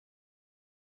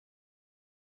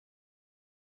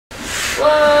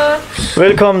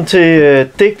Velkommen til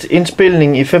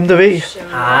digtindspilning i 5. V.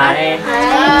 Hej.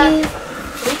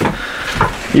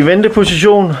 I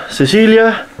venteposition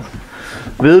Cecilia.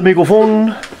 Ved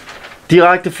mikrofonen.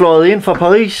 Direkte fløjet ind fra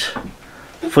Paris.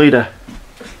 Frida.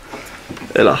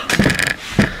 Eller...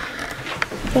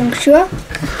 Bonjour.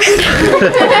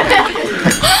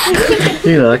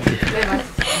 Helt rigtigt.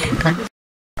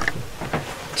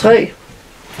 3,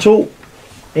 2,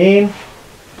 1.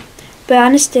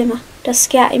 Børnestemmer, der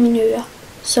skær i mine ører,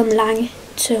 som lange,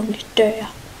 tunge døre.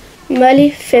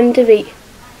 Molly, 5. V.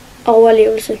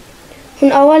 Overlevelse.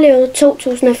 Hun overlevede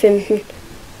 2015.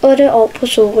 8 år på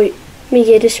Sorø med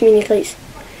Jettes minigris.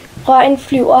 Røgen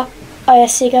flyver, og jeg er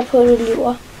sikker på, at du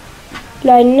lyver.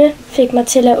 Løgnene fik mig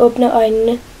til at åbne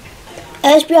øjnene.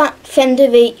 Asbjørn, 5.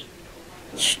 V.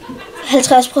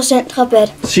 50%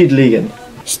 rabat. Sig det lige igen.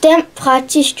 Stem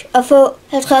praktisk og få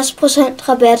 50%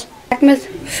 rabat. Ahmed,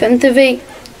 5. V.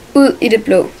 Ud i det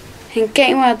blå. Han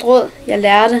gav mig et råd, jeg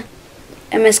lærte,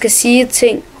 at man skal sige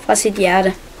ting fra sit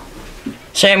hjerte.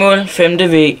 Samuel, 5.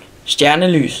 V.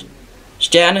 Stjernelys.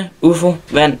 Stjerne, ufo,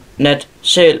 vand, nat,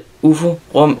 sæl, ufo,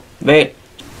 rum, val.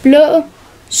 Blå,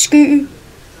 sky,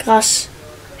 græs,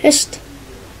 hest.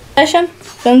 Christian,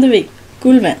 5. V.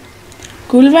 Guldvand.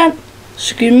 Guldvand,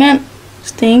 skymand,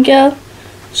 stengade,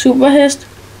 superhest,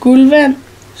 guldvand.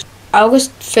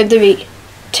 August, 5. V.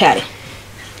 Tærte.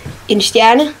 En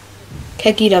stjerne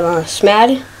kan give dig meget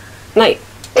smerte. Nej.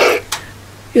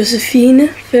 Josefine,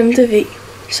 5. V.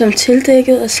 Som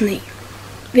tildækket af sne.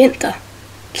 Vinter.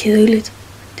 Kedeligt.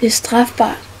 Det er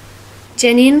strafbart.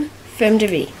 Janine, 5.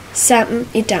 V. Sammen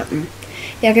i dammen.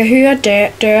 Jeg kan høre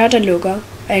døre, der lukker,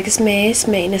 og jeg kan smage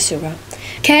smagen af sukker.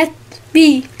 Kat,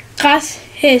 bi, græs,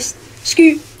 hest,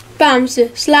 sky, bamse,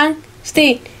 slang,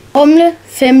 sten. Humle,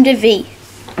 5. V.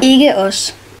 Ikke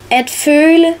os. At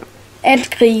føle, at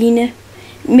grine,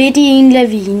 midt i en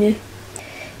lavine.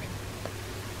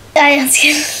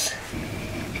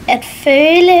 At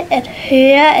føle, at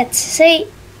høre, at se,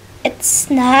 at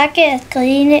snakke, at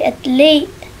grine, at le.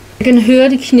 Jeg kan høre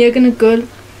det knirkende gulv,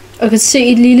 og kan se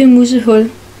et lille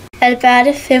musehul.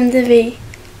 Alberte, 5. V.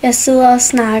 Jeg sidder og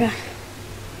snakker.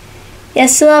 Jeg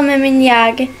sidder med min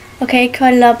jakke og kan ikke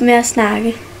holde op med at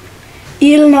snakke.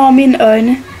 Ilden over mine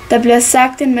øjne, der bliver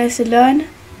sagt en masse løgne.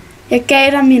 Jeg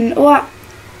gav dig mine ord,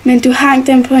 men du hang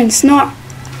dem på en snor.